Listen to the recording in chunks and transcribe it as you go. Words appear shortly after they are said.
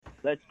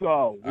Let's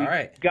go. All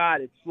right.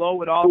 Got it.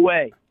 Slow it all the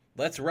way.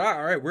 Let's rock.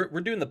 All right,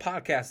 we're doing the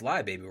podcast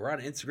live, baby. We're on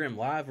Instagram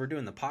Live. We're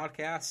doing the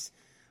podcast.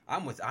 I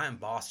am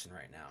Boston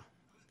right now.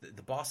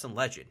 The Boston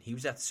legend. He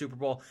was at the Super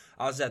Bowl.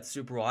 I was at the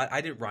Super Bowl. I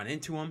didn't run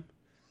into him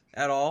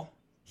at all.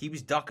 He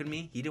was ducking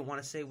me. He didn't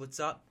want to say what's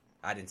up.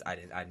 I didn't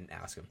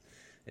ask him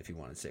if he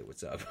wanted to say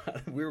what's up.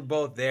 We were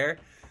both there.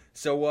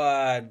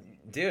 So,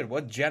 dude,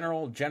 what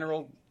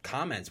general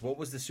comments? What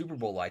was the Super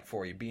Bowl like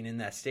for you, being in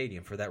that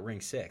stadium for that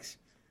Ring 6?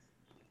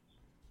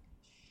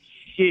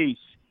 Jeez.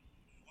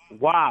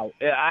 Wow.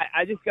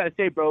 I just got to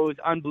say, bro, it was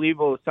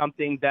unbelievable. It was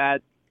something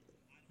that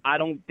I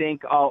don't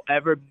think I'll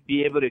ever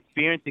be able to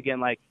experience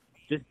again. Like,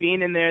 just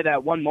being in there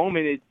that one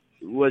moment, it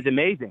was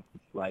amazing.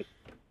 Like,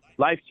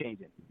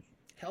 life-changing.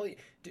 Hell yeah.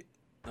 Dude.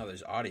 Oh,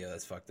 there's audio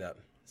that's fucked up.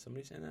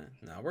 Somebody saying that?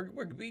 No,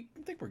 we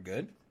think we're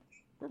good.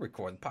 We're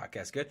recording the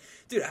podcast good.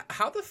 Dude,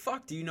 how the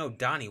fuck do you know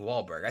Donnie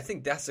Wahlberg? I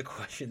think that's the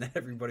question that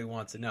everybody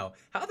wants to know.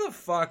 How the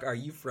fuck are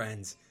you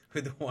friends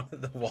with one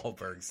of the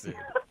Wahlbergs, dude?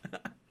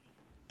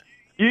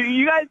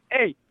 You guys,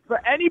 hey, for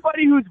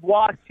anybody who's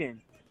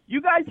watching, you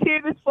guys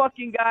hear this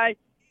fucking guy?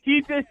 He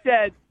just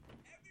said,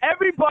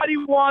 everybody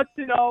wants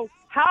to know,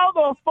 how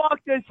the fuck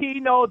does he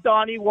know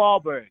Donnie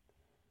Wahlberg?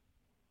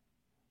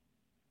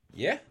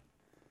 Yeah,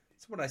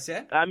 that's what I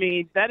said. I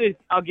mean, that is,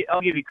 I'll give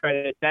you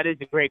credit. That is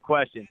a great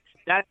question.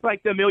 That's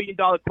like the $1 million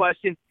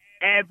question.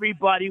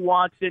 Everybody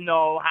wants to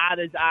know, how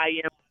does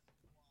I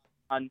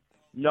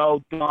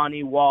know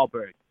Donnie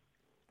Wahlberg?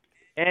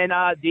 And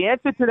the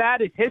answer to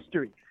that is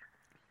history.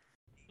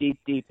 Deep,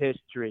 deep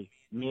history.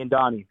 Me and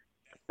Donnie,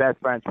 best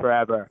friends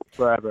forever.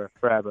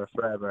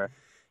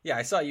 Yeah,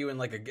 I saw you in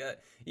like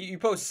you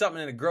posted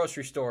something in a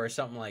grocery store or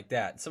something like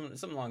that.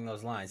 Something along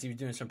those lines. He was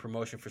doing some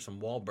promotion for some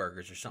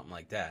Wahlburgers or something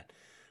like that.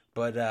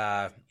 But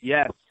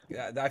yes,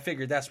 I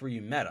figured that's where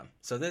you met him.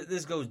 So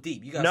this goes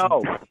deep. You got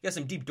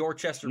some deep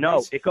Dorchester. No,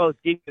 race. It goes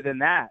deeper than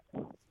that.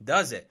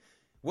 Does it?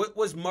 What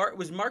was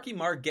Marky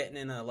Mark getting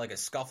in a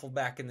scuffle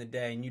back in the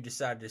day, and you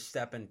decided to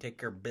step in and take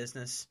care of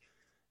business?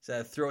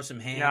 So throw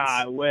some hands. Nah,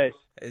 I wish.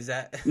 Is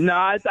that? No,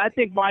 I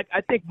think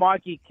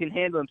Marky can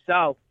handle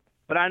himself,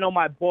 but I know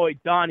my boy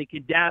Donnie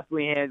can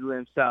definitely handle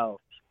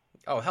himself.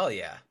 Oh hell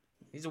yeah,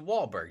 he's a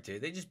Wahlberg,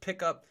 dude. They just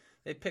pick up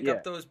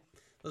those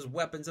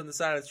weapons on the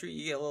side of the street.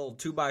 You get a little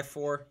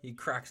 2x4. You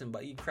crack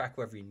somebody. You crack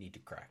whoever you need to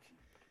crack.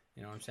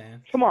 You know what I'm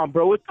saying? Come on,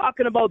 bro. We're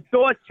talking about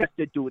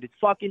Dorchester, dude. It's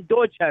fucking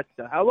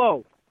Dorchester.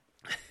 Hello.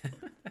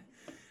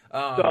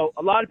 So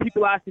a lot of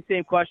people ask the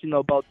same question though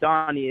about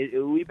Donnie.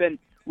 We've been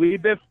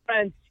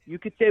friends. You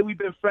could say we've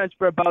been friends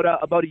for about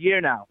a year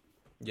now.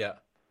 Yeah.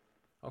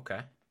 Okay.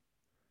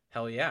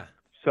 Hell yeah.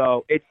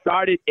 So it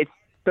started,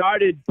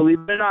 believe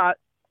it or not,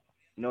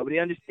 nobody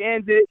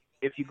understands it.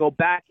 If you go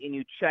back and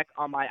you check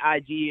on my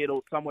IG,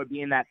 it'll somewhere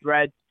be in that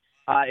thread.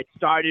 It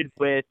started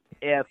with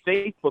a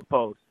Facebook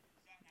post.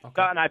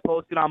 Okay. And I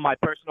posted on my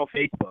personal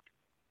Facebook.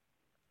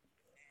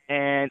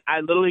 And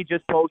I literally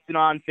just posted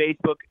on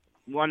Facebook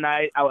one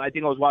night. I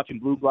think I was watching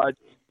Blue Bloods.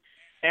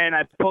 And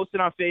I posted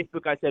on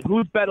Facebook, I said,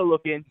 who's better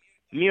looking,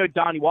 me or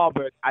Donnie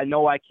Wahlberg? I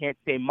know I can't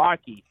say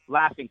Marky,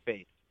 laughing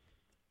face.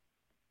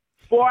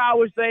 4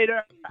 hours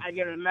later, I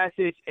get a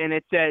message, and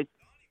it says,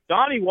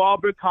 Donnie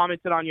Wahlberg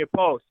commented on your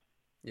post.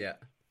 Yeah.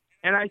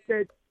 And I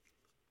said,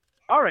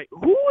 all right,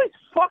 who is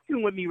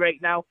fucking with me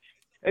right now?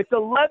 It's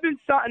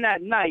 11-something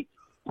at night.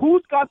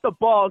 Who's got the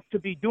balls to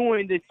be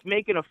doing this,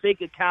 making a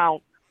fake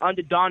account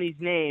under Donnie's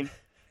name?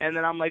 And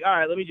then I'm like, all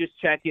right, let me just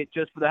check it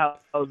just for the hell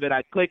of it.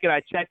 I click it,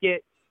 I check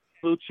it.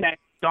 Blue check,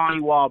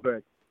 Donnie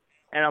Wahlberg.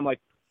 And I'm like,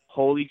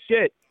 holy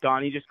shit.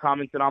 Donnie just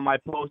commented on my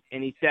post,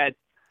 and he said,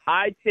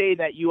 I'd say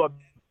that you are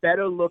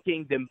better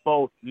looking than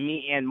both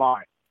me and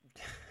Mark.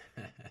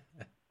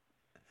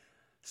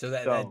 So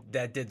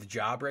that did the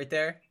job right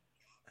there?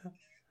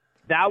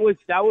 That was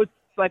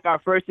like our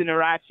first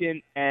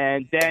interaction,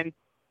 and then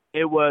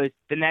it was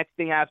the next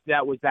thing after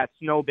that was that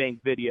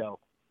Snowbank video.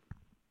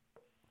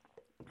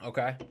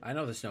 Okay. I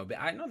know the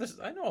Snowbank. I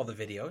know all the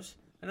videos.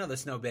 I know the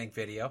Snowbank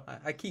video.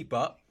 I keep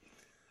up.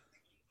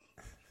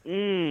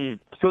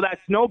 So that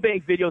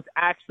Snowbank video is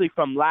actually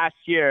from last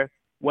year.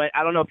 When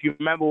I don't know if you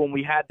remember when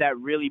we had that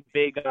really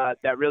big, it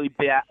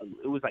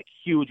was like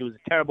huge. It was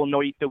a terrible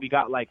noise that we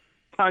got like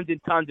tons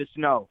and tons of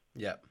snow.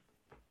 Yep.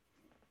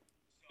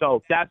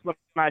 So that's when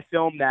I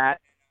filmed that.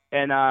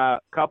 And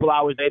a couple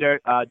hours later,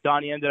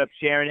 Donnie ended up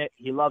sharing it.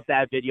 He loved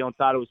that video and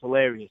thought it was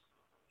hilarious.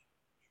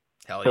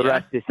 Hell yeah. The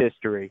rest is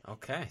history.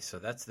 Okay, so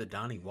that's the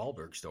Donnie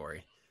Wahlberg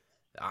story.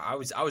 I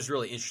was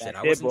really interested.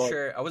 That's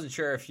I wasn't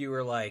sure if you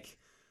were like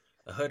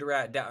a hood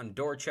rat down in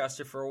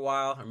Dorchester for a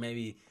while, or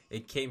maybe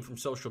it came from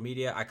social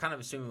media. I kind of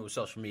assumed it was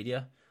social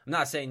media. I'm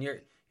not saying you're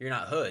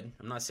not hood.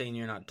 I'm not saying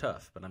you're not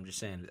tough, but I'm just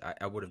saying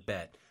I would have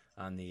bet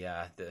on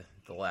the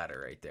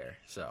latter right there.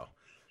 So,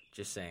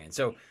 just saying.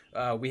 So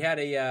we had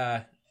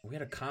a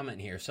comment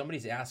here.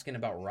 Somebody's asking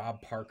about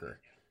Rob Parker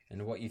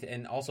and what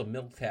and also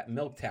Milk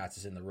Tats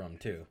is in the room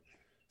too.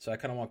 So I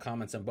kind of want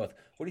comments on both.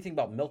 What do you think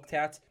about Milk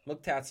Tats?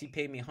 Milk Tats, he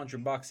paid me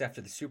 $100 after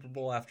the Super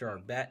Bowl after our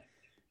bet.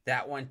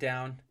 That went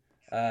down.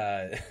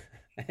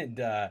 And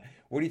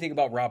what do you think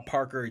about Rob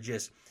Parker?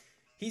 Just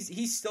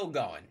he's still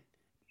going.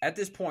 At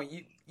this point,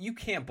 you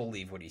can't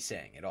believe what he's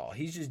saying at all.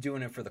 He's just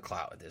doing it for the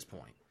clout at this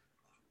point.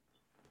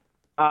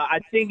 I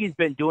think he's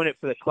been doing it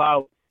for the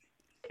clout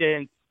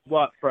since,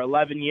 for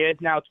 11 years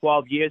now,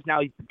 12 years now.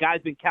 The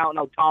guy's been counting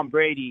out Tom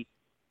Brady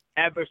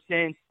ever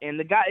since. And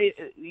the guy,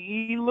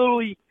 he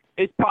literally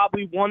is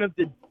probably one of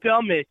the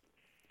dumbest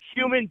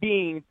human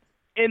beings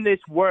in this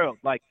world.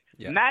 Like,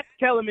 yeah. Max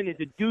Kellerman is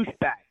a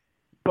douchebag,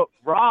 but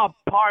Rob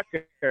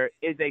Parker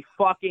is a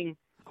fucking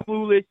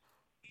clueless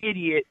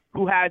idiot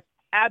who has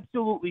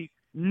absolutely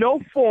no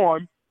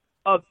form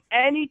of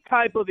any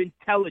type of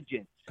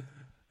intelligence.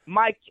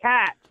 My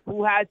cat,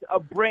 who has a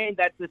brain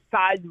that's the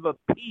size of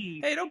a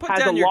pea, hey, don't put has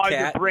down a your larger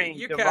cat. brain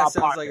Your than cat Rob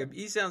sounds Parker. like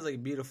he sounds like a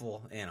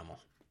beautiful animal.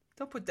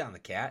 Don't put down the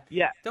cat.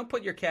 Yeah. Don't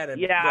put your cat at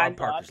Rob Rob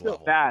Parker's I feel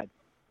level. bad.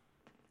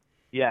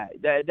 Yeah,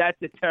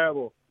 that's a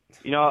terrible.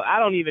 I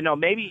don't even know.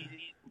 Maybe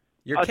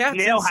your cat's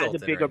snail has a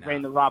bigger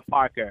brain than Rob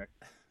Parker.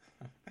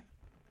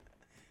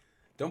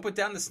 Don't put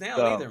down the snail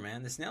either,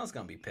 man. The snail's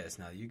gonna be pissed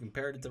now. You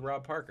compared it to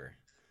Rob Parker,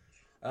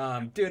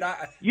 dude.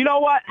 You know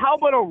what? How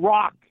about a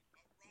rock?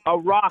 A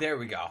rock. There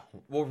we go.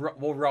 We'll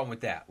run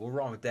with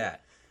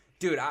that.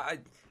 Dude.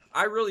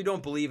 I really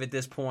don't believe at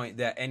this point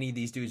that any of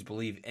these dudes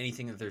believe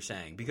anything that they're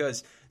saying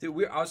because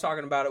dude, I was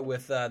talking about it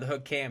with the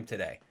Hook Cam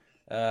today.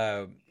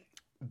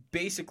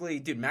 Basically,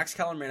 dude, Max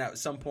Kellerman at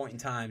some point in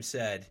time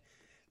said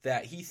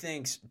that he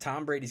thinks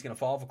Tom Brady's going to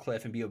fall off a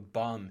cliff and be a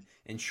bum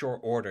in short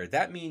order.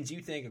 That means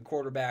you think a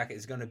quarterback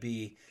is going to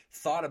be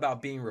thought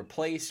about being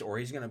replaced or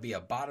he's going to be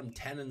a bottom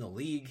 10 in the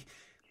league.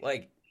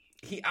 Like,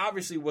 he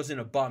obviously wasn't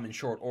a bum in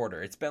short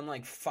order. It's been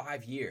like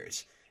 5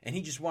 years, and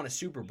he just won a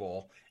Super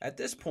Bowl. At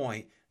this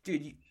point,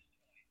 dude,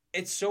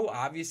 it's so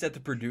obvious that the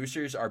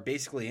producers are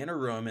basically in a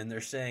room and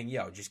they're saying,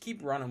 yo, just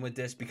keep running with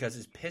this because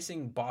it's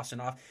pissing Boston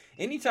off.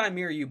 Anytime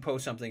me or you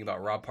post something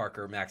about Rob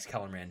Parker or Max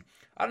Kellerman,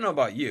 I don't know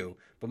about you,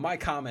 but my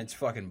comments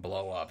fucking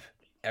blow up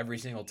every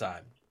single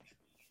time.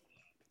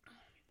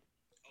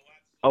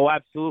 Oh,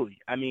 absolutely.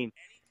 I mean,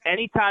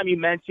 anytime you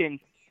mention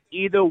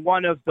either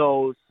one of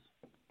those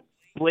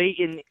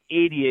blatant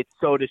idiots,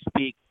 so to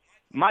speak,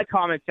 my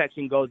comment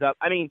section goes up.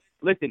 I mean,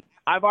 listen,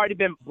 I've already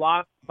been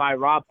blocked by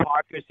Rob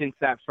Parker since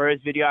that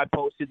first video I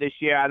posted this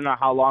year. I don't know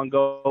how long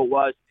ago it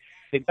was.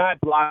 The guy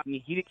blocked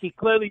me. He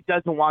clearly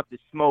doesn't want to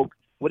smoke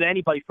with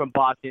anybody from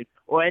Boston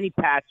or any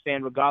Pats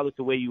fan, regardless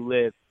of where you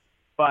live.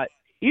 But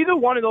either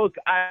one of those,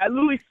 I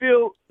literally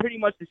feel pretty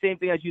much the same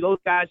thing as you. Those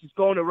guys just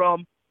go in a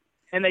room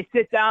and they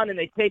sit down and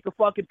they take a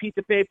fucking piece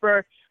of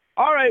paper.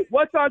 All right,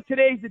 what's on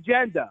today's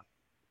agenda?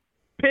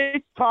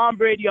 Piss Tom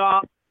Brady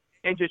off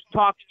and just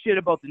talk shit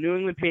about the New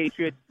England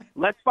Patriots.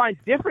 Let's find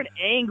different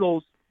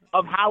angles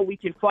of how we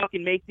can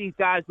fucking make these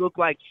guys look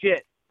like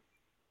shit.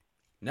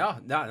 No,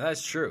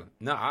 that's true.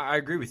 No, I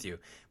agree with you.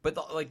 But,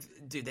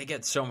 dude, they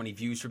get so many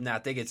views from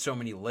that. They get so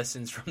many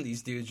listens from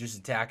these dudes just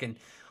attacking,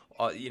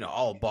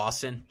 all of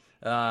Boston.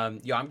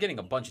 I'm getting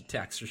a bunch of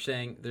texts.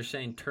 They're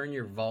saying turn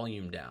your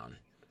volume down.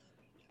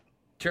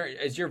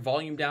 Is your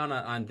volume down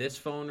on this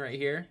phone right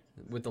here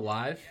with the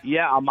live?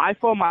 Yeah, on my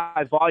phone,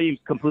 my volume's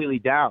completely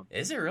down.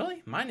 Is it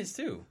really? Mine is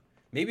too.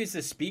 Maybe it's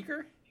the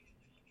speaker.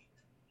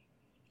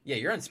 Yeah,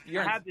 you're on.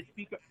 I have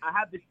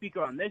the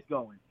speaker on this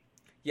going.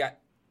 Yeah.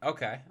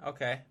 Okay.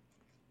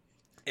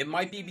 It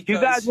might be because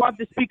you guys want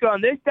the speaker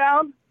on this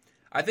down.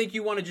 I think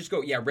you want to just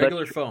go. Yeah,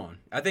 regular phone.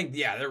 I think.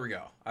 Yeah, there we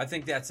go. I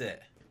think that's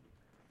it.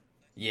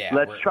 Yeah.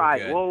 Let's try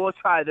it. We'll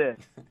try this.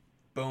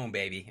 Boom,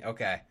 baby.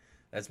 Okay,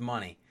 that's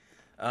money.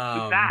 We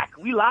back.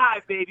 We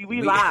live, baby.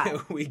 We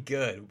live. We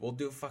good. We'll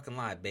do it fucking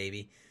live,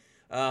 baby.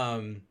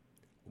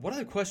 What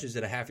other questions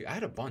did I have for you? I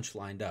had a bunch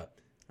lined up.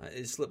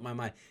 It slipped my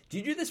mind. Do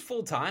you do this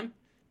full time?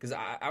 Because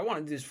I want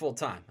to do this full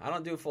time. I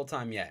don't do it full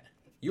time yet.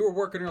 You were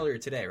working earlier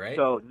today, right?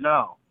 So,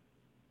 no.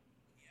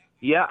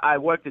 Yeah, I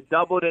worked a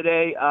double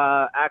today.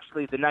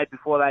 Actually, the night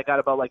before that, I got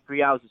about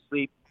 3 hours of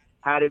sleep.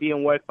 Had to be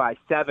in work by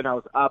 7. I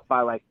was up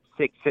by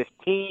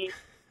 6:15.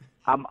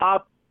 I'm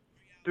up.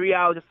 3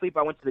 hours of sleep.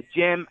 I went to the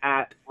gym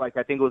at I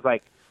think it was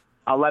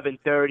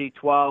 11:30,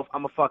 12.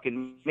 I'm a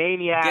fucking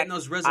maniac. Getting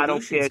those resolutions I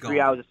don't care. going. 3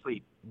 hours of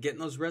sleep. Getting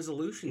those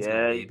resolutions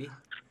going, baby.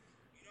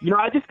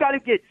 I just got to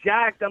get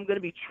jacked. I'm going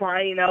to be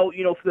trying out,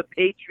 for the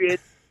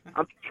Patriots.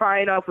 I'm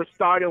trying out for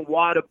starting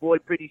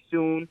Waterboy pretty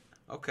soon.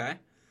 Okay.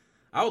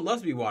 I would love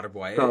to be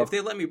Waterboy. So, if they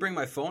let me bring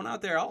my phone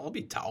out there, I'll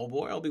be Towel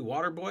Boy. I'll be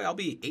Waterboy. I'll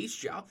be Ace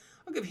Job.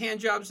 I'll give hand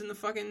jobs in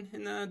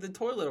the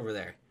toilet over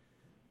there.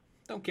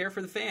 Don't care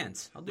for the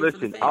fans. I'll do it for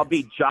the fans. I'll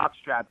be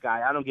jockstrap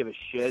guy. I don't give a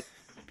shit.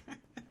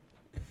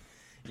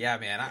 Yeah,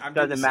 man. It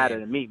doesn't matter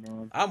to me,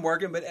 man. I'm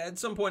working, but at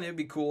some point it'd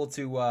be cool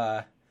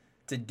to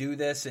do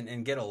this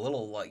and get a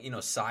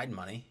little side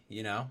money.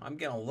 I'm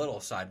getting a little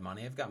side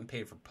money. I've gotten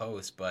paid for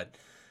posts, but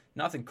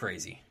nothing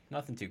crazy,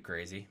 nothing too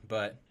crazy.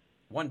 But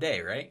one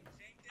day, right?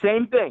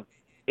 Same thing.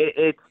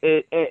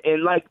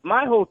 And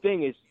my whole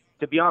thing is,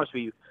 to be honest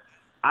with you,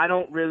 I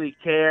don't really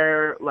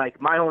care.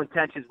 My whole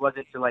intentions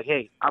wasn't to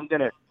hey, I'm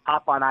gonna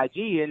hop on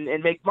IG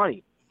and make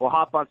money or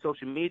hop on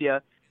social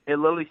media. It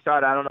literally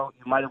started. I don't know.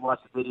 You might have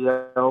watched the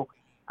video.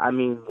 I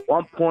mean,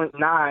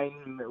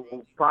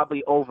 1.9,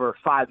 probably over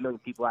 5 million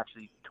people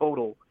actually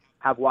total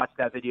have watched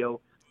that video.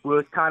 It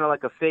was kind of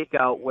like a fake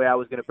out where I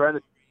was going to burn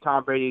the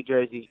Tom Brady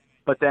jersey,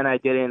 but then I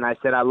didn't. And I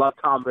said, I love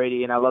Tom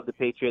Brady and I love the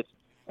Patriots,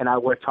 and I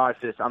worked hard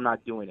for this. I'm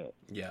not doing it.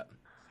 Yeah.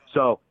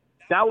 So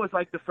that was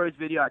like the first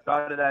video. I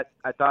thought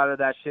of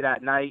that shit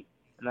at night,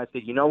 and I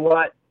said, you know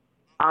what?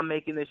 I'm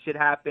making this shit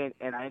happen,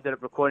 and I ended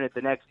up recording it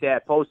the next day. I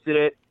posted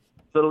it.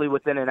 Literally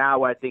within an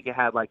hour, I think it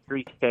had like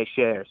 3K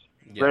shares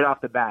right off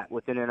the bat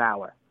within an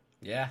hour.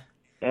 Yeah.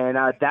 And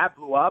that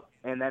blew up,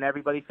 and then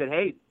everybody said,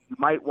 hey, you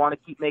might want to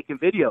keep making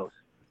videos.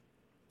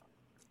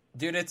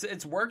 Dude,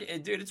 it's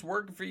working. Dude, it's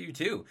working for you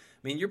too.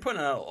 I mean, you're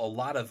putting out a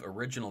lot of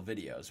original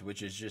videos,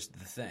 which is just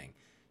the thing.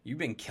 You've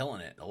been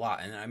killing it a lot,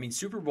 and I mean,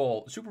 Super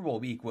Bowl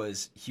week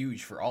was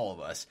huge for all of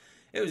us.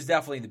 It was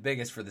definitely the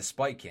biggest for the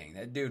Spike King.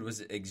 That dude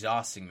was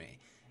exhausting me.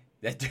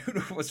 That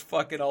dude was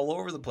fucking all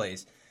over the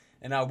place.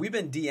 And we've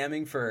been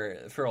DMing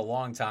for a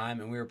long time,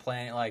 and we were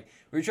planning, like,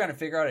 we were trying to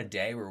figure out a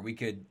day where we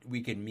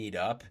could meet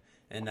up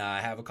and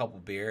have a couple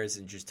beers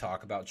and just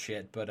talk about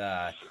shit.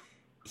 But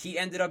he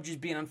ended up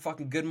just being on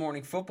fucking Good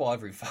Morning Football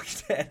every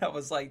fucking day. And I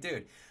was like,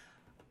 dude,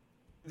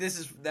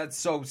 that's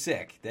so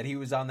sick that he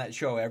was on that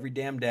show every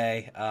damn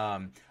day.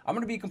 I'm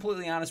gonna be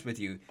completely honest with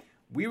you.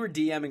 We were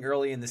DMing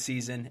early in the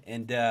season,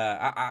 and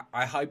I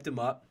hyped him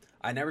up.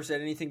 I never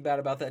said anything bad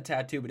about that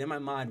tattoo, but in my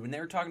mind, when they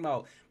were talking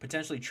about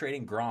potentially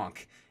trading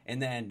Gronk and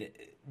then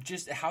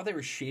just how they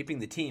were shaping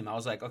the team, I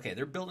was like, okay,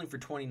 they're building for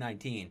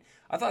 2019.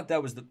 I thought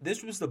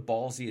this was the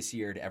ballsiest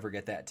year to ever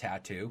get that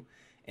tattoo.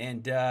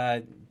 And,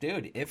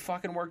 dude, it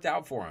fucking worked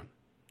out for him.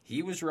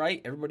 He was right.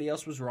 Everybody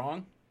else was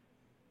wrong.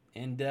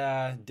 And,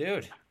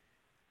 dude,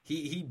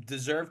 he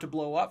deserved to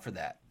blow up for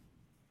that.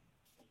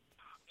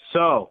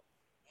 So,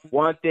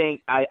 one thing,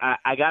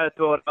 I got to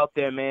throw it out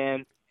there,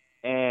 man.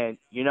 And,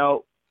 you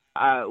know,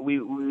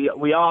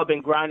 we all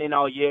been grinding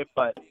all year,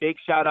 but big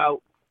shout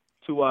out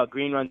to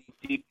Green Run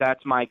Deep.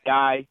 That's my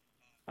guy.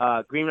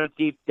 Green Run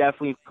Deep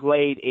definitely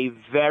played a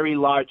very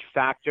large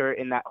factor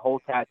in that whole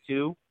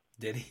tattoo.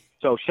 Did he?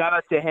 So shout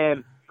out to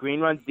him, Green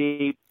Run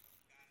Deep.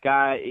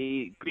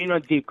 Green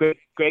Run Deep,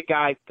 great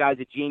guy. Guy's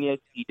a genius.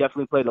 He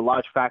definitely played a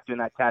large factor in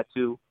that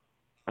tattoo.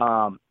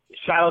 Shout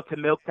out to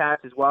Milk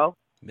Tats as well.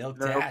 Milk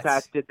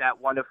Tats did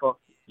that wonderful.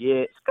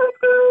 Yeah.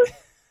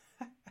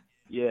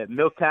 Yeah,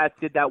 Milk Tats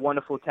did that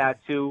wonderful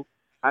tattoo.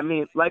 I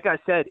mean, like I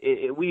said,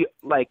 we,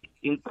 like,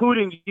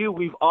 including you,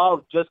 we've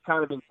all just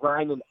kind of been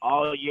grinding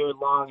all year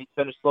long. It's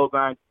been a slow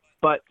grind.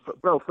 But,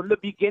 bro, from the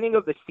beginning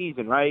of the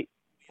season, right,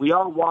 we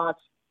all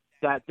watched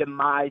that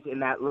demise in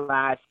that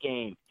last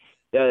game,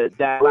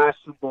 that last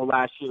Super Bowl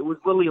last year. It was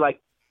literally like,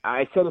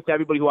 I said it to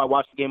everybody who I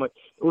watched the game with,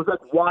 it was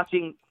like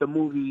watching the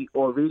movie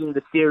or reading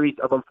the series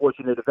of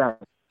unfortunate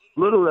events.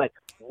 Literally like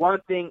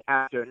one thing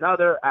after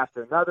another,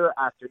 after another,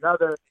 after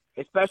another.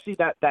 Especially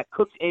that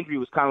Cooks injury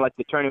was kind of like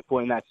the turning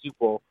point in that Super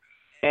Bowl.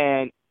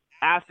 And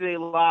after they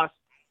lost,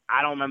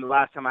 I don't remember the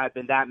last time I had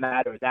been that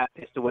mad or that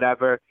pissed or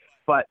whatever.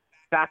 But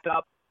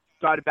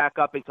started back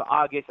up into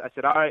August. I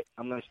said, all right,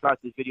 I'm going to start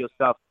this video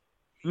stuff.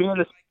 Me and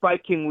the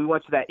Spike King, we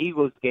went to that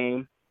Eagles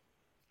game.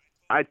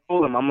 I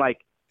told him, I'm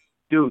like,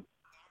 dude,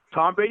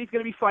 Tom Brady's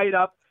going to be fired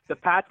up. The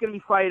Pats going to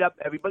be fired up.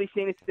 Everybody's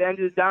saying it's the end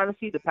of the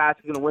dynasty. The Pats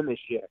are going to win this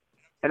year.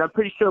 And I'm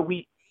pretty sure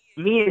me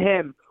and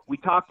him, we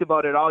talked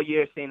about it all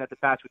year, saying that the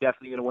Pats were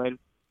definitely going to win.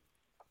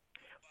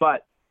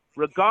 But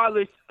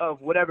regardless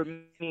of whatever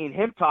me and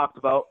him talked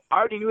about, I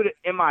already knew it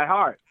in my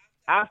heart.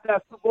 After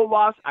that Super Bowl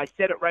loss, I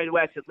said it right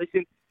away. I said,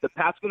 listen, the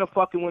Pats are going to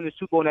fucking win the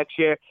Super Bowl next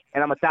year,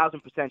 and I'm 1,000%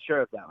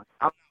 sure of that. Like,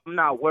 I'm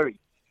not worried.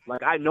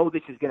 Like, I know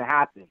this is going to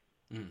happen.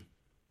 Mm.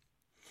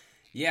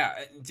 Yeah,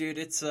 dude,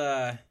 it's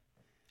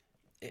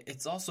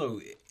also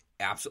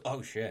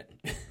oh, shit.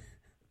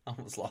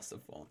 Almost lost the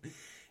phone.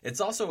 It's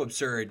also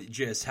absurd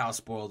just how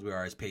spoiled we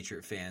are as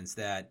Patriot fans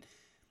that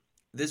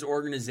this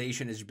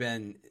organization has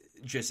been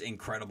just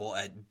incredible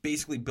at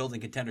basically building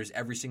contenders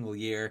every single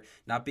year,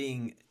 not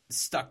being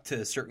stuck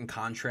to certain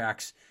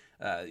contracts,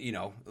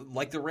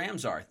 like the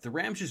Rams are. The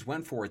Rams just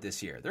went for it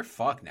this year. They're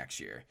fucked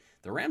next year.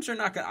 The Rams are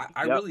not going to –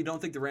 I really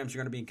don't think the Rams are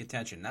going to be in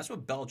contention. That's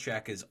what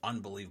Belichick is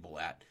unbelievable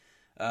at.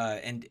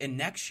 And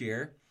next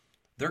year,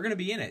 they're going to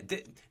be in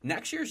it.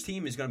 Next year's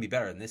team is going to be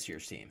better than this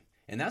year's team.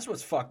 And that's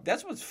what's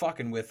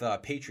fucking with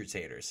Patriots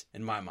haters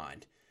in my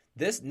mind.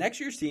 This next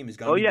year's team is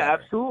going to be better. Oh yeah,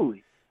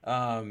 absolutely.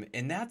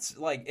 And that's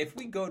like if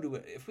we go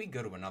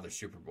to another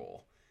Super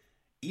Bowl,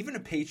 even a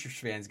Patriots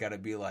fan's got to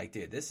be like,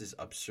 dude, this is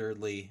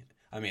absurdly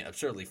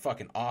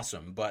fucking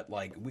awesome. But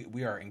like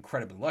we are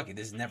incredibly lucky.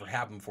 This has never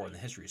happened before in the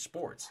history of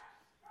sports.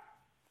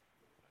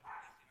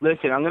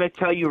 Listen, I'm going to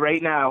tell you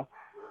right now.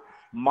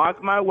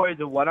 Mark my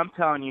words of what I'm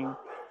telling you.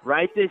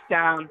 Write this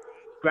down.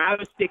 Grab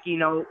a sticky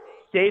note.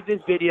 Save this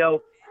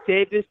video.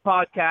 Save this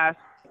podcast.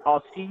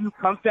 I'll see you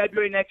come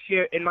February next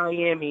year in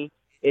Miami.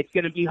 It's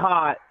going to be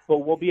hot, but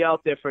we'll be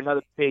out there for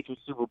another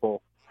Patriots Super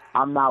Bowl.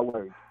 I'm not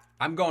worried.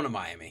 I'm going to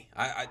Miami.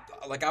 I'm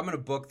going to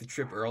book the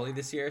trip early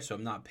this year, so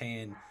I'm not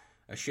paying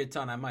a shit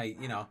ton. I might,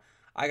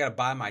 I got to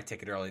buy my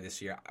ticket early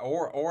this year,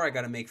 or I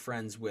got to make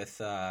friends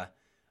with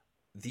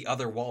the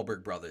other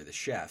Wahlberg brother, the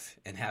chef,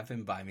 and have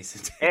him buy me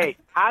some. Hey,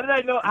 how did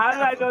I know? How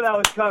did I know that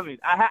was coming?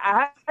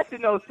 I had to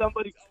know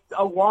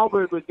a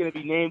Wahlberg was going to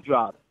be name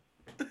dropped.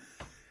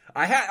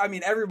 I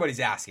mean, everybody's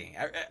asking.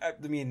 I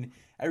mean,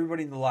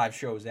 everybody in the live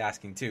show is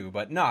asking too.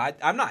 But no,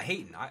 I'm not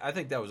hating. I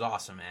think that was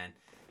awesome, man.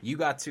 You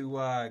got to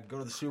go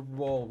to the Super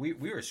Bowl. We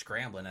were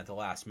scrambling at the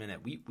last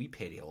minute. We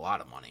paid a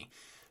lot of money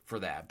for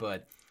that,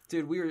 but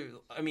dude,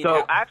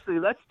 So actually,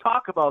 let's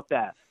talk about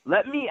that.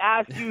 Let me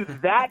ask you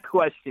that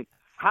question.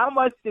 How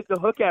much did the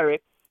Hook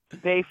Eric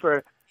pay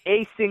for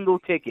a single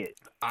ticket?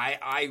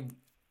 I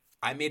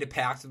made a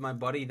pact with my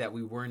buddy that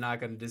we were not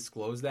going to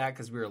disclose that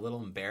because we were a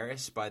little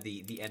embarrassed by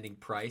the ending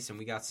price, and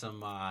we got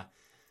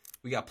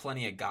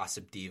plenty of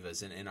gossip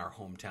divas in our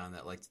hometown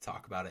that like to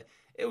talk about it.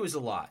 It was a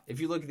lot. If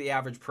you look at the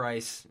average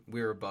price,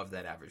 we were above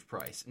that average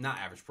price. Not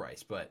average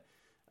price, but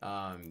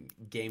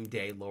game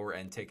day lower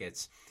end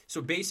tickets.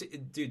 So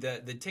dude,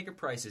 the ticket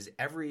prices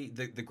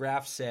the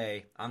graphs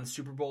say on the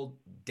Super Bowl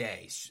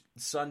day,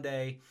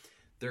 Sunday,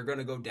 they're going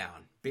to go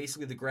down.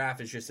 Basically, the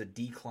graph is just a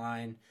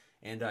decline,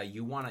 and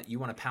you want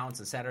to pounce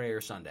on Saturday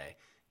or Sunday.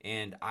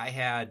 And I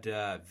had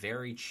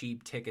very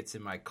cheap tickets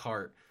in my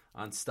cart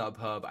on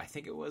StubHub. I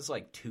think it was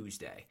like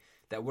Tuesday.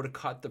 That would have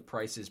cut the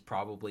prices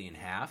probably in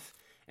half.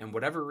 And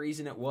whatever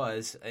reason it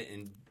was,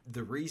 and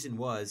the reason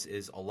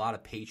is a lot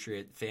of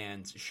Patriot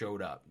fans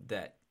showed up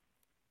that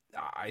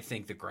I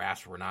think the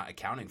graphs were not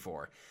accounting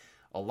for.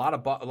 A lot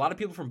of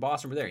people from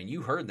Boston were there, and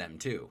you heard them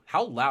too.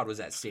 How loud was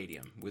that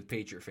stadium with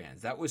Patriot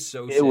fans? That was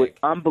so sick. It was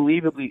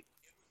unbelievably.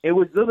 It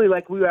was literally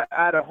like we were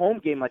at a home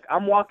game. Like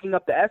I'm walking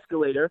up the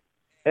escalator,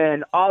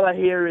 and all I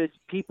hear is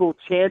people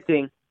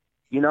chanting,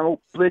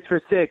 "Blitz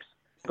for 6,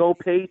 go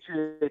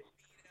Patriots,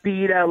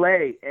 beat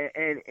LA,"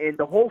 and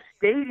the whole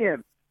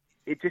stadium.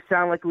 It just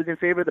sounded like it was in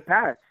favor of the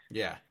Pats.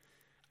 Yeah.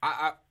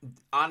 I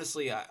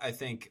honestly, I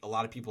think a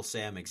lot of people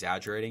say I'm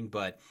exaggerating,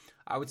 but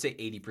I would say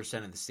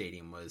 80% of the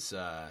stadium was,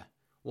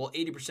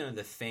 80% of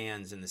the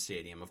fans in the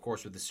stadium. Of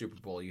course, with the Super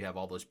Bowl, you have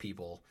all those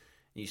people.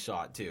 You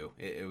saw it too.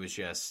 It was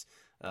just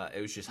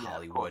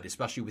Hollywood,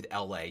 especially with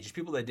LA. Just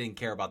people that didn't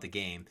care about the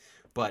game.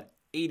 But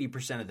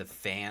 80% of the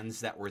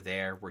fans that were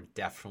there were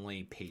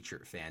definitely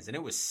Patriot fans, and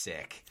it was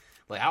sick.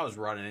 Like I was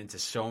running into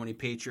so many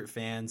Patriot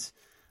fans.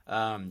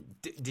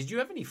 Did you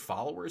have any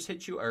followers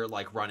hit you or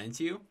like run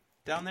into you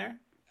down there?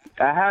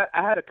 I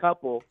had a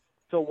couple.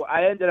 So what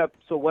I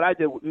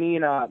did, me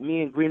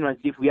and Green Run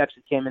Steve, we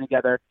actually came in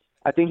together.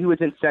 I think he was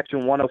in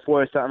section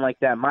 104 or something like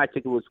that. My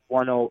ticket was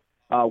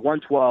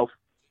 112.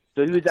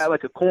 So he was at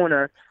like a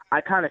corner.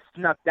 I kind of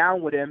snuck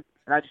down with him,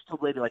 and I just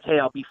told the lady like, "Hey,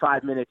 I'll be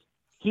 5 minutes."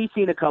 He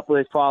seen a couple of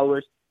his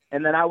followers,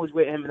 and then I was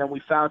with him, and then we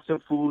found some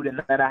food,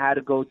 and then I had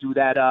to go do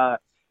that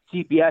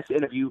CBS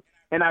interview.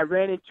 And I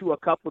ran into a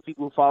couple of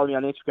people who follow me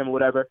on Instagram or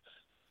whatever.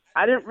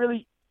 I didn't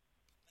really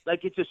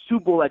it's a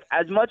Super Bowl. Like,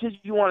 as much as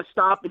you want to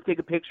stop and take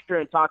a picture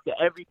and talk to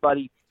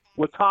everybody,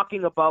 we're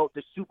talking about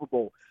the Super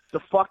Bowl, the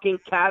fucking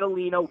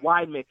Catalina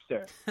wine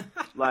mixer.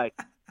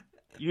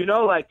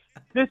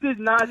 This is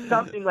not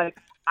something like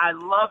I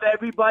love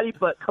everybody,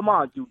 but come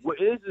on, dude,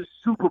 it is a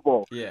Super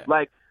Bowl. Yeah.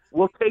 Like,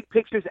 we'll take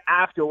pictures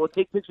after. We'll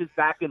take pictures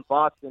back in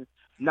Boston,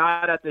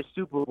 not at the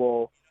Super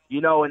Bowl.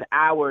 An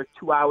hour,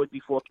 2 hours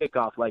before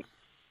kickoff. Like.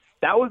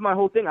 That was my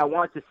whole thing. I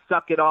wanted to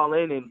suck it all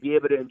in and be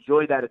able to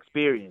enjoy that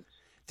experience.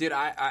 Dude,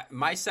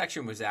 my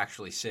section was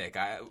actually sick.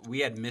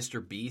 We had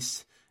Mr.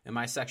 Beast in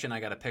my section. I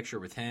got a picture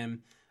with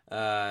him.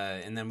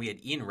 And then we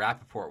had Ian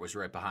Rappaport was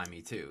right behind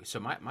me, too.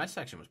 So my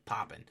section was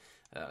popping.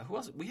 Who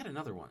else? We had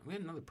another one. We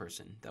had another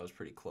person that was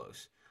pretty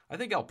close. I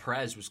think El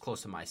Prez was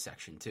close to my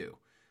section, too.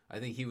 I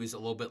think he was a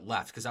little bit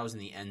left because I was in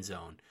the end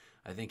zone.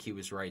 I think he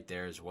was right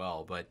there as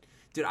well. But,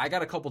 dude, I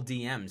got a couple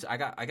DMs. I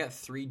got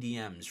 3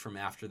 DMs from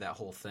after that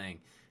whole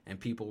thing. And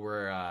people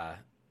were,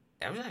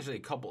 I was actually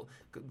a couple,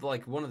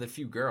 like one of the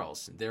few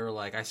girls. They were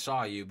like, "I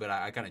saw you, but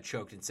I kind of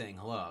choked in saying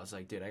hello." I was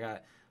like, "Dude, I'm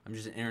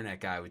just an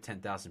internet guy with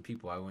 10,000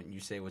 people. Why wouldn't you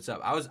say what's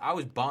up?" I was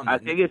bummed. I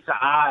think it's the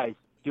eyes,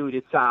 dude.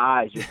 It's the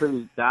eyes.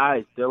 The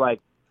eyes.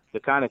 They're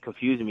kind of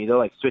confusing me. They're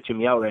like switching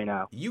me out right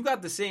now. You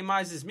got the same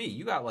eyes as me.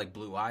 You got like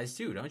blue eyes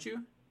too, don't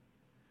you?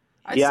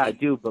 I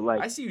do, but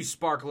like I see you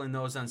sparkling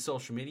those on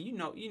social media.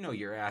 You know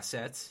your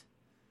assets.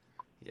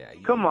 Yeah,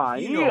 come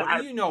on. You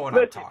know what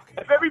I'm talking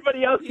about. If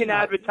everybody else can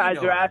advertise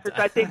their assets,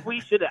 I think we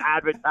should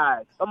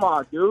advertise. Come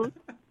on, dude.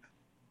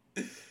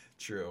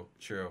 True.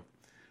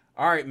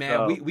 All right,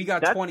 man. So, we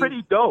got that's 20. That's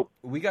pretty dope.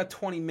 We got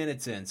 20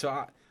 minutes in,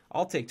 so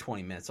I'll take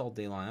 20 minutes all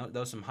day long. That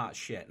was some hot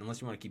shit,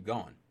 unless you want to keep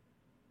going.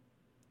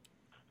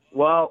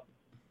 Well,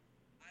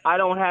 I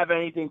don't have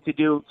anything to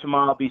do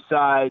tomorrow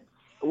besides.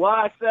 Well,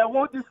 I said I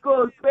won't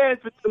disclose plans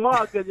for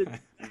tomorrow because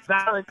it's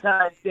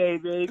Valentine's Day,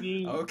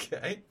 baby.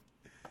 Okay.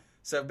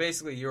 So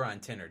basically, you're on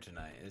Tinder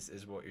tonight,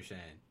 is what you're saying.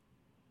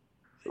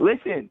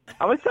 Listen,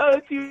 I'm going to tell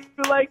it to you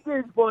like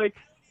this, boy.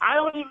 I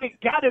don't even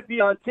got to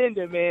be on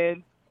Tinder,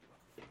 man.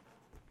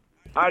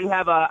 I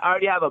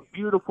already have a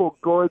beautiful,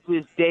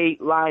 gorgeous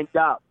date lined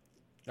up.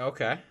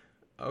 Okay.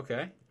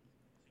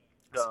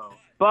 So,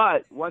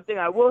 but one thing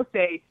I will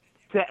say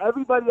to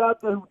everybody out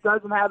there who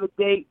doesn't have a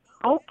date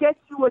Go get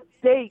you a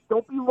date.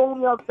 Don't be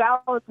lonely on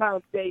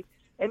Valentine's Day.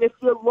 And if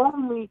you're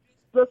lonely,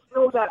 just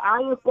know that I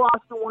am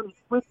Boston One is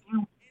with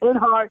you in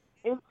heart,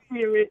 in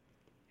spirit,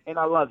 and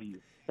I love you.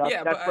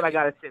 That's what I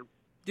got to say.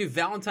 Dude,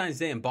 Valentine's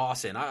Day in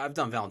Boston. I've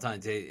done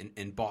Valentine's Day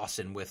in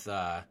Boston with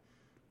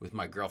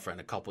my girlfriend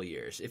a couple of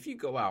years. If you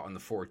go out on the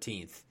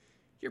 14th,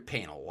 you're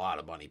paying a lot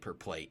of money per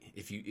plate.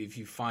 If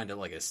you find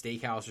like a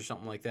steakhouse or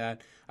something like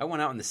that. I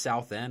went out in the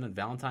South End on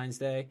Valentine's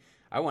Day.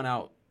 I went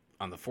out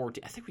on the 14th.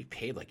 I think we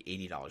paid like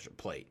 $80 a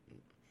plate.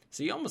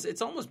 So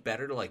it's almost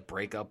better to like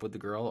break up with the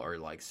girl, or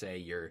like say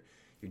you're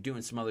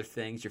doing some other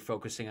things, you're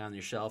focusing on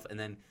yourself, and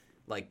then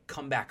like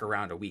come back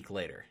around a week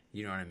later.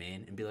 You know what I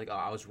mean? And be like, oh,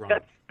 I was wrong.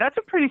 That's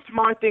a pretty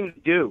smart thing to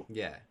do.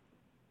 Yeah.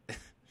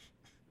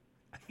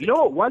 You know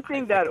what? One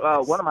thing that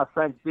one of my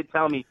friends did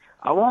tell me,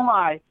 I won't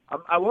lie,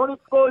 I won't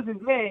expose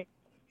his name.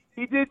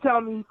 He did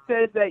tell me, he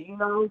said that,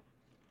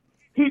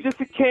 he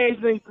just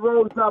occasionally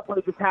throws up when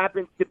it just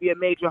happens to be a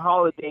major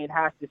holiday and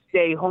has to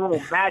stay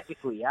home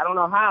magically. I don't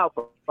know how,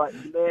 but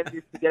he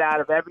manages to get out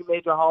of every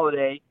major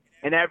holiday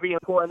and every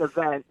important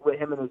event with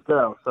him and his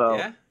girl. So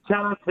yeah.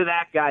 Shout out to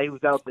that guy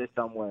who's out there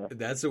somewhere.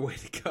 That's the way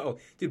to go.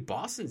 Dude,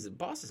 Boston's an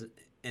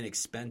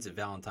expensive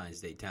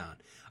Valentine's Day town.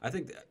 I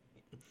think that.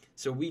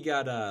 So we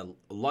got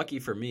lucky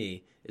for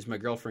me is my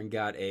girlfriend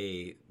got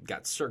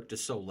Cirque du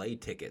Soleil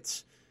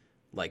tickets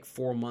like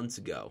 4 months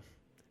ago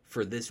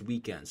for this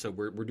weekend. So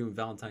we're doing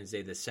Valentine's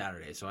Day this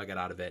Saturday. So I got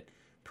out of it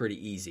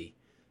pretty easy.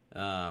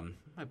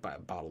 Might buy a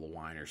bottle of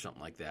wine or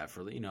something like that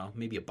for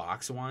maybe a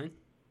box of wine.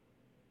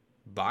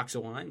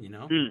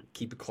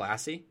 Keep it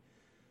classy.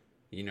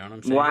 You know what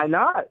I'm saying? Why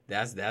not?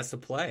 That's the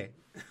play.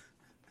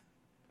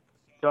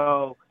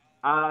 So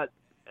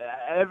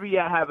every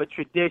year I have a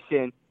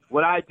tradition.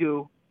 What I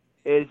do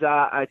is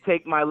I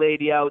take my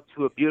lady out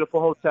to a beautiful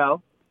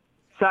hotel.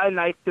 Something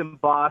nice in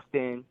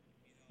Boston,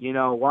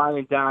 wine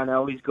and dine. I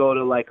always go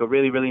to like a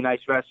really, really nice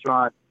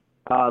restaurant.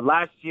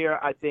 Last year,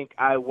 I think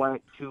I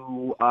went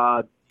to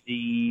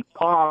the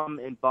Palm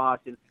in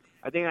Boston.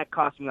 I think that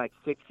cost me like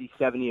 $60,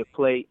 $70 a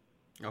plate.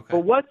 Okay. But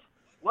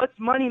what's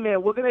money,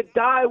 man? We're gonna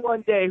die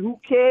one day. Who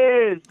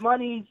cares?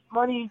 Money.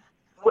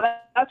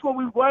 That's what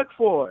we work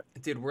for.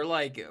 Dude, we're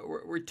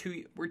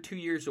 2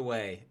 years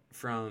away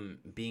from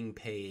being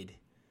paid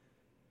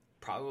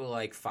probably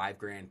like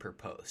 $5,000 per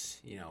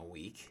post, a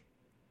week.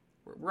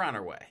 We're on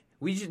our way.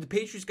 The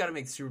Patriots got to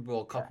make the Super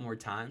Bowl a couple more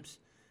times,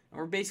 and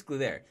we're basically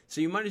there. So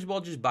you might as well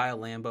just buy a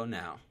Lambo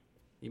now.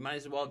 You might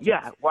as well.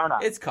 Why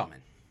not? It's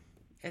coming.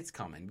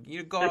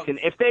 You go. Listen,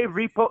 if they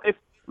repo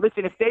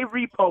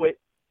it,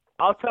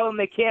 I'll tell them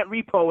they can't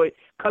repo it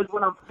because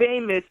when I'm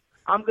famous,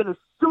 I'm gonna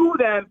sue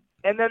them,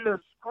 and then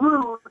they're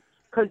screwed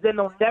because then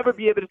they'll never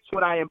be able to see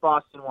what I Am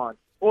Boston One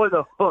or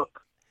the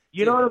hook.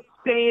 You know what I'm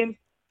saying?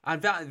 On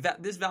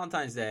this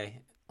Valentine's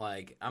Day,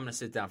 like I'm gonna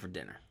sit down for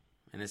dinner,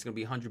 and it's gonna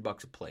be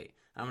 $100 a plate.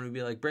 I'm gonna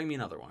be like, bring me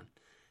another one,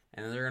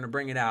 and then they're gonna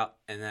bring it out,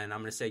 and then I'm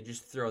gonna say,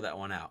 just throw that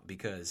one out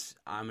because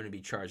I'm gonna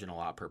be charging a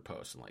lot per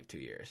post in like 2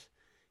 years.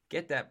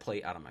 Get that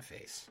plate out of my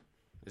face,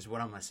 is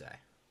what I'm gonna say.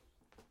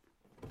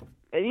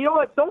 And you know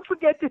what? Don't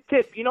forget to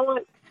tip. You know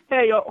what?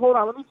 Hey, hold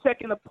on. Let me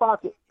check in the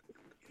pocket.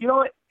 You know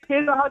what?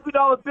 Here's a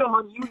 $100 bill,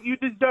 honey. You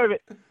deserve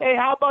it. Hey,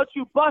 how about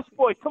you,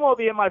 busboy? Come over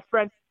here, my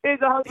friend. Here's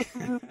 $100 for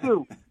you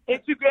too.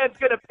 Instagram's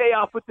gonna pay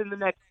off within the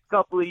next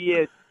couple of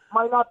years.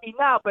 Might not be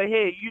now, but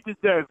hey, you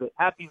deserve it.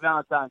 Happy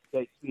Valentine's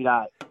Day,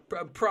 sweetheart.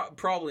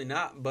 Probably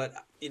not, but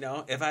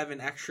if I have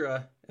an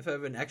extra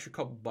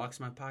couple bucks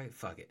in my pocket,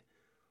 fuck it.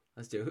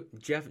 Let's do it.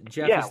 Jeff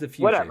is the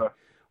future. Whatever.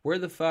 Where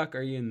the fuck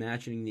are you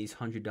imagining these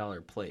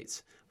 $100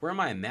 plates? Where am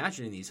I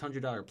imagining these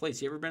 $100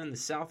 plates? You ever been in the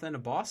South End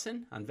of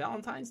Boston on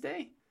Valentine's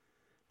Day?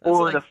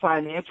 Or the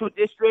financial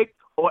district,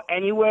 or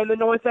anywhere in the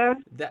North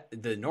End?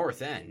 The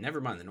North End.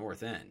 Never mind the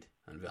North End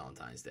on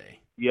Valentine's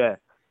Day. Yeah.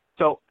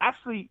 So,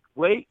 actually,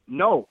 wait,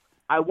 no.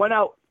 I went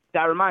out.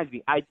 That reminds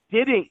me. I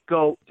didn't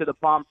go to the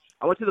Palm.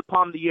 I went to the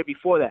Palm the year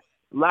before that.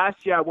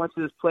 Last year, I went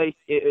to this place.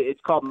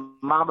 It's called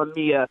Mamma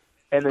Mia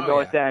in the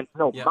North End.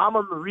 No, yep.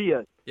 Mamma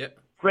Maria. Yep.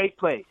 Great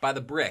place. By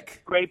the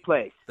brick. Great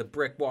place. The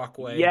brick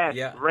walkway. Yes,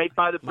 yeah. Right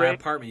by the brick. My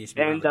apartment used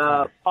to be and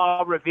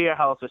Paul Revere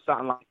House or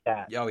something like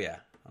that. Oh,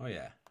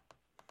 yeah.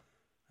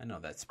 I know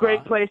that spot.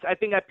 Great place. I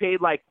think I paid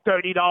like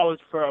 $30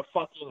 for a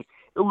fucking...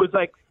 It was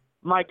like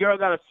my girl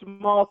got a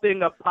small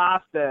thing of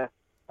pasta.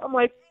 I'm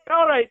like,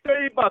 all right,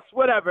 $30,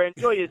 whatever.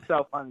 Enjoy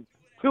yourself, honey.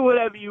 Do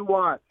whatever you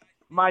want.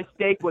 I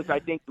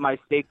think my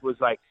steak was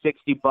like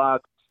 $60,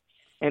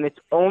 and it's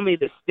only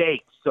the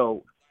steak.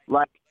 So,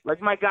 like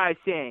my guy's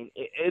saying,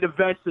 it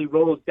eventually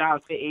rolls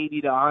down to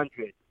 $80 to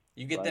 $100.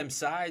 You get them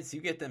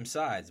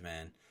sides,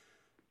 man.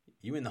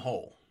 You in the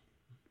hole.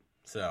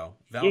 So,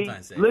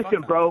 Valentine's Day.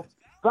 Listen, bro.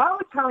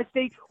 Valentine's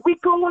Day, we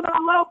going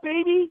all out,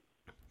 baby.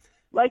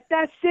 Like,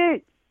 that's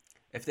it.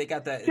 If they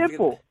got that...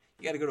 Simple.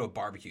 You got to go to a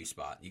barbecue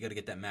spot. You got to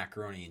get that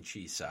macaroni and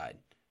cheese side.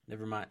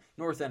 Never mind.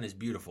 North End is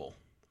beautiful.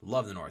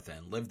 Love the North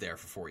End. Lived there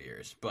for 4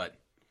 years. But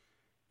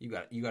you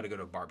got to go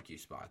to a barbecue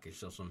spot. There's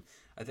still some...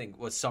 I think,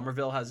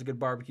 Somerville has a good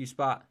barbecue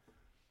spot?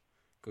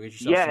 Go get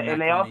yourself Yeah, some and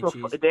macaroni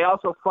and cheese. they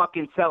also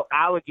fucking sell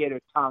alligator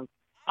tongue.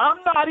 I'm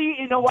not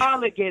eating no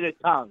alligator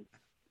tongue.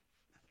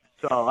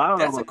 So I don't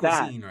That's know a about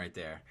that. cuisine right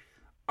there.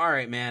 All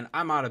right, man.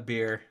 I'm out of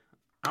beer.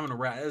 I'm gonna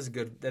wrap.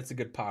 That's a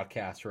good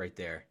podcast right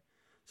there.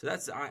 So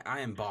I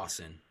am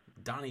Boston.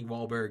 Donnie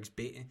Wahlberg's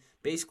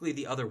basically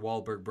the other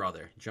Wahlberg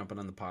brother jumping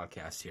on the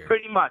podcast here.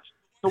 Pretty much.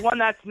 The one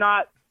that's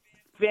not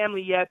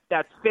family yet,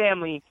 that's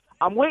family.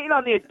 I'm waiting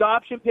on the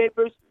adoption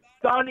papers.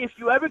 Donnie, if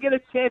you ever get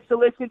a chance to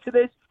listen to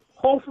this,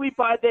 hopefully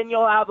by then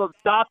you'll have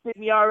adopted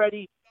me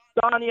already.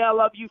 Donnie, I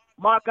love you.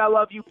 Mark, I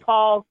love you.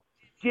 Paul,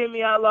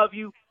 Jimmy, I love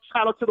you.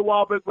 Shout out to the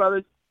Wahlberg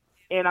brothers.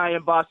 And I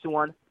am Boston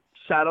One.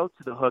 Shout out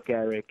to the Hook,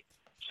 Eric.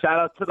 Shout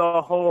out to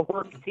the whole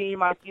Hook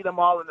team. I see them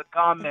all in the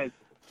comments.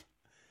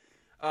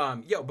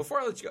 Yo, before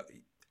I let you go,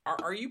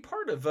 are you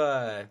part of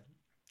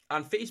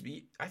on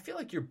Facebook? I feel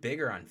like you're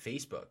bigger on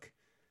Facebook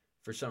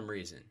for some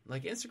reason.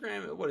 Like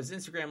Instagram, what is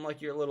Instagram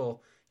like your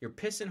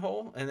pissing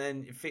hole, and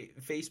then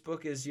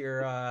Facebook is your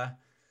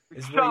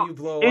is where you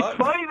blow up. It's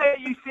funny that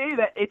you say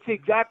that. It's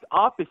exact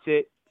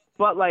opposite.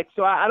 But like,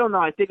 so I don't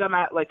know. I think I'm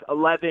at like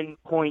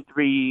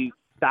 11.3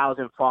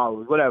 thousand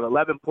followers, whatever,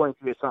 11.3 or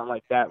something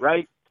like that,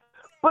 right?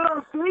 But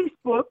on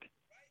Facebook,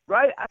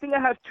 right, I think I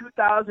have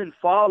 2,000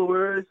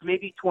 followers,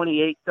 maybe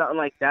 28, something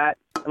like that,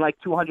 and like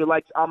 200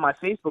 likes on my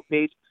Facebook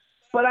page.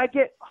 But I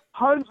get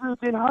hundreds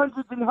and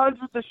hundreds and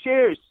hundreds of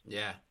shares.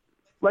 Yeah.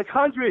 Like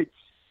hundreds.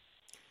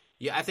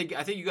 Yeah, I think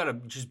you gotta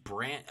just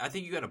brand. I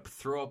think you gotta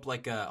throw up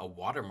like a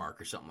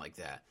watermark or something like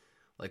that.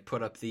 Like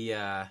put up the.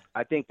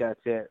 I think that's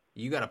it.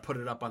 You gotta put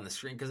it up on the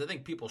screen because I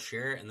think people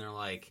share it and they're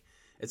like,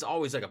 it's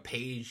always like a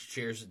page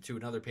shares it to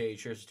another page,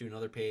 shares it to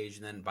another page,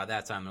 and then by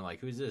that time they're like,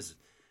 who's this?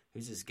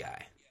 Who's this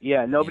guy?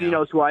 Yeah, nobody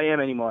knows who I am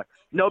anymore.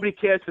 Nobody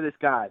cares for this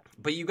guy.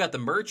 But you got the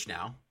merch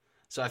now,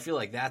 so I feel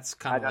like that's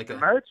kind of like the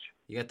merch.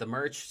 You got the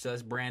merch, so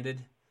that's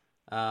branded.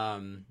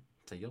 So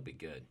you'll be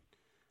good.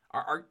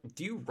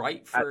 Do you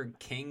write for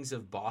Kings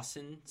of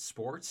Boston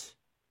Sports?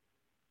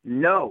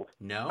 No.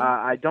 No?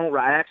 I don't.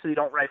 I actually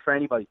don't write for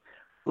anybody.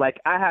 Like,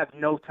 I have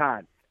no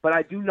time. But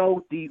I do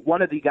know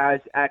one of the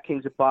guys at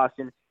Kings of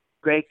Boston.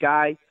 Great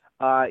guy.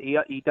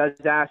 He does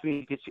ask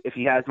me if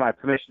he has my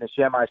permission to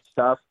share my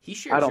stuff. He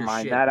shares I don't your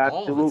mind shit that.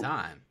 all Absolutely. the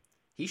time.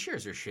 He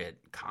shares your shit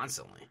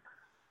constantly.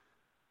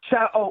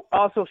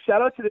 Also,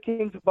 shout out to the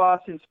Kings of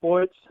Boston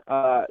Sports.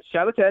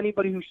 Shout out to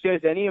anybody who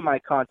shares any of my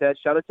content.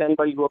 Shout out to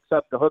anybody who hooks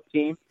up the Hook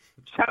team.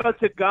 Shout out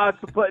to God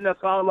for putting us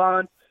all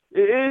on.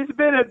 It's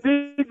been a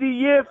busy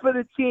year for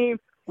the team.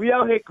 We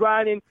out here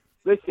grinding.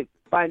 Listen,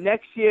 by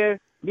next year,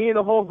 me and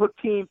the whole Hook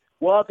team,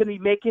 we're all going to be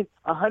making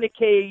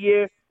 $100K a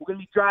year. We're going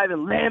to be driving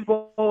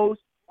Lambos.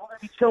 We're going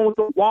to be chilling with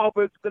the Wahlbergs.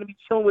 We're going to be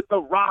chilling with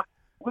The Rock.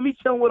 We're going to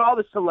be chilling with all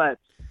the celebs.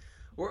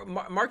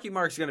 Marky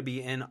Mark's going to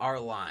be in our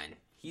line.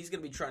 He's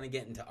going to be trying to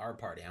get into our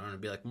party. I'm going to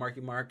be like,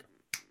 Marky Mark,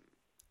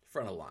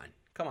 front of the line.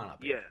 Come on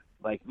up here. Yeah,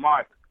 like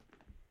Mark.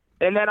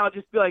 And then I'll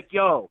just be like,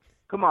 yo,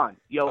 come on.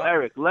 Yo,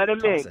 Eric, let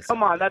him in.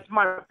 Come on, that's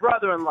my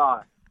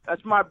brother-in-law.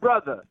 That's my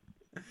brother.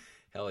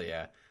 Hell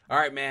yeah. All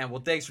right, man.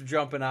 Well, thanks for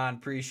jumping on.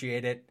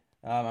 Appreciate it.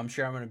 I'm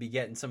sure I'm going to be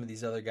getting some of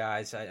these other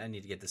guys. I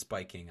need to get the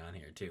Spike King on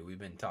here, too. We've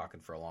been talking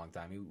for a long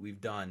time.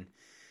 We've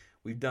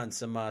done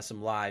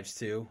some lives,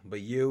 too.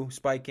 But you,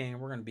 Spike King,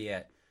 we're going to be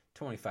at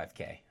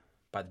 25K.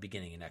 By the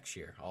beginning of next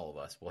year, all of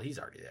us. Well, he's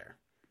already there.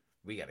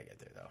 We got to get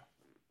there, though.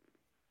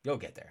 You'll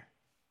get there.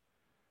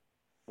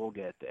 We'll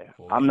get there.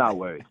 I'm not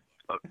worried.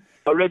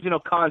 Original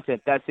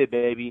content. That's it,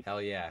 baby.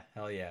 Hell yeah.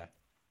 Hell yeah.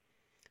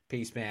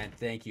 Peace, man.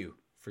 Thank you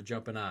for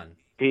jumping on.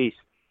 Peace.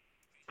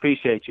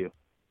 Appreciate you.